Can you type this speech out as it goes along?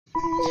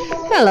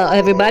Hello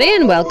everybody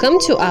and welcome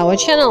to our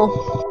channel.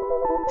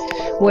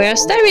 We are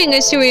starting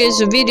a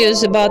series of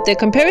videos about the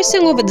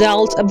comparison of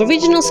adult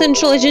Aboriginal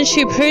Central Asian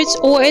sheep herds,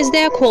 or as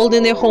they are called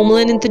in their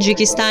homeland in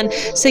Tajikistan,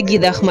 Sagi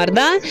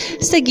Dahmarda,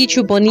 Sagi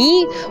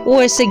Chuponi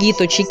or Sagi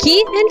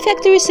Tochiki, and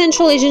factory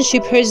Central Asian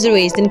sheep herds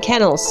raised in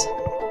kennels.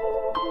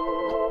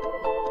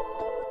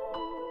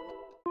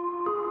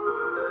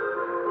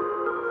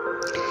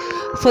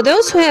 For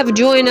those who have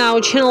joined our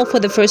channel for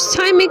the first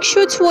time, make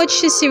sure to watch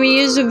a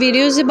series of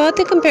videos about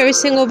the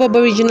comparison of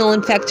Aboriginal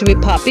and factory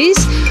puppies.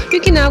 You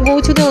can now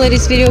go to the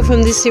latest video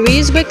from this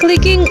series by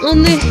clicking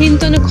on the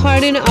hint on the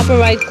card in the upper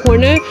right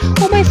corner,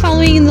 or by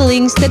following the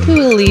links that we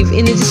will leave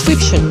in the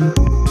description.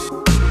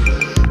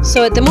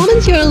 So at the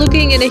moment you are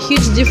looking at a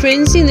huge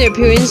difference in the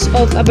appearance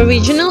of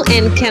Aboriginal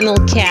and kennel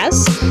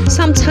CAS.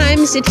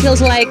 Sometimes it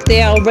feels like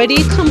they are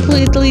already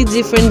completely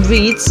different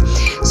breeds.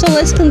 So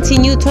let's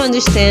continue to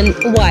understand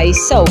why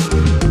so.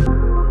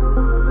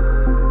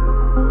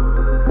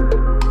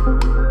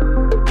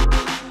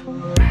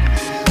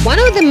 One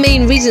of the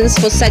main reasons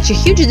for such a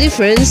huge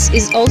difference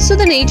is also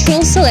the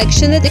natural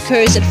selection that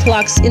occurs at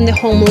flocks in the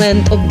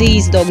homeland of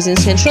these dogs in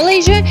Central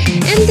Asia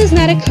and does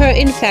not occur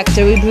in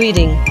factory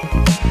breeding.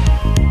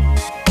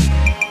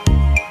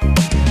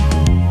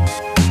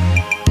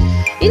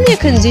 In the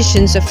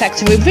conditions of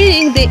factory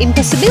breeding, the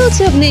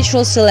impossibility of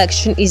natural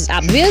selection is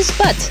obvious,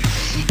 but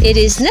it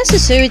is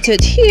necessary to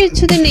adhere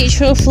to the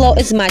natural flow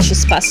as much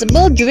as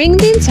possible during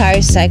the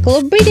entire cycle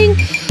of breeding.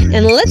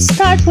 And let's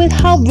start with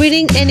how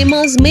breeding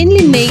animals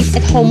mainly mate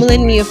at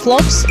homeland near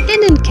flocks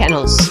and in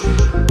kennels.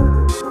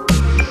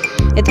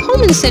 At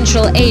home in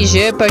Central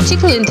Asia,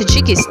 particularly in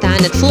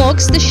Tajikistan, at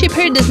flocks, the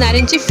shepherd does not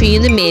interfere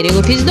in the mating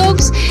of his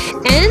dogs,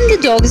 and the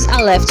dogs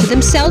are left to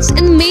themselves,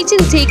 and mating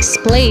takes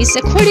place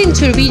according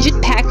to a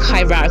rigid pack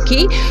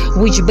hierarchy,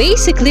 which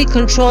basically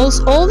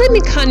controls all the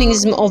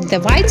mechanism of the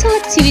vital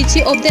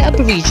activity of the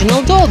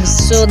Aboriginal dogs.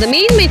 So the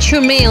main mature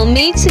male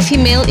mates a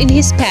female in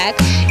his pack.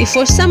 If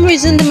for some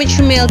reason the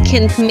mature male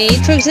can't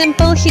mate, for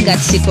example, he got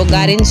sick or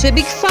got into a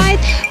big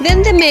fight,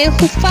 then the male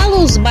who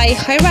follows by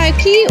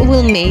hierarchy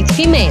will mate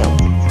female.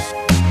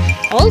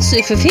 Also,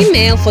 if a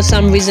female for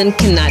some reason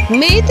cannot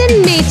mate,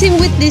 then mating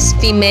with this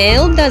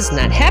female does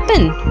not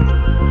happen.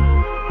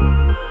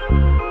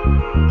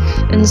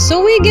 And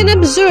so we can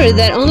observe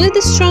that only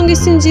the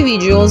strongest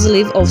individuals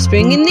leave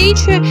offspring in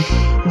nature.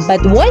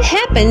 But what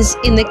happens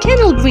in the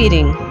kennel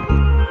breeding?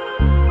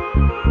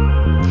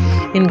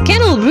 In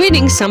kennel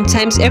breeding,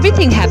 sometimes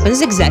everything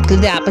happens exactly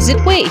the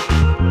opposite way.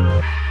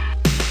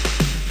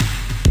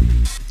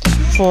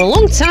 For a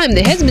long time,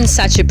 there has been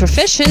such a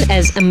profession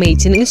as a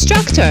mating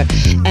instructor,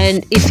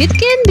 and if it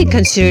can be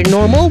considered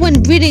normal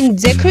when breeding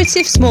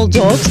decorative small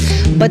dogs,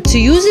 but to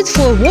use it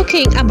for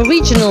working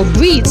Aboriginal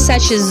breeds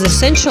such as the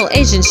Central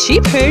Asian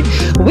sheep herd,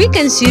 we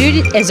consider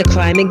it as a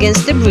crime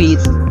against the breed.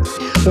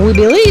 We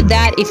believe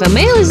that if a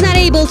male is not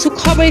able to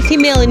cover a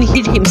female in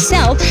heat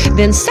himself,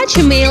 then such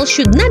a male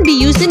should not be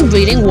used in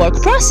breeding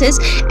work process,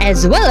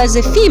 as well as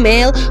a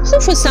female who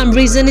for some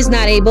reason is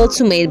not able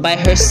to mate by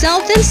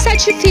herself, then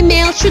such a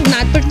female should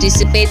not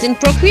participate in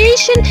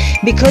procreation,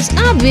 because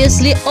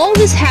obviously all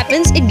this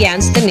happens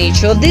against the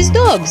nature of these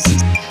dogs.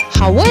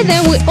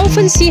 However, we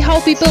often see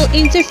how people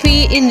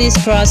interfere in this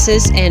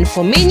process, and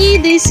for many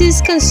this is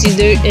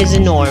considered as a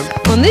norm.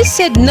 On this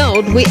sad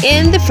note, we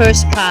end the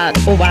first part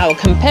of our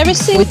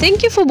comparison. We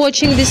thank you for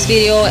watching this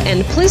video,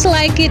 and please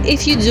like it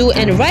if you do,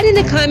 and write in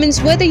the comments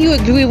whether you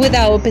agree with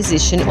our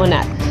position or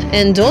not.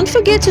 And don't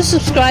forget to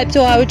subscribe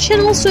to our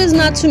channel so as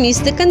not to miss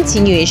the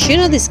continuation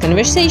of this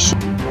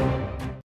conversation.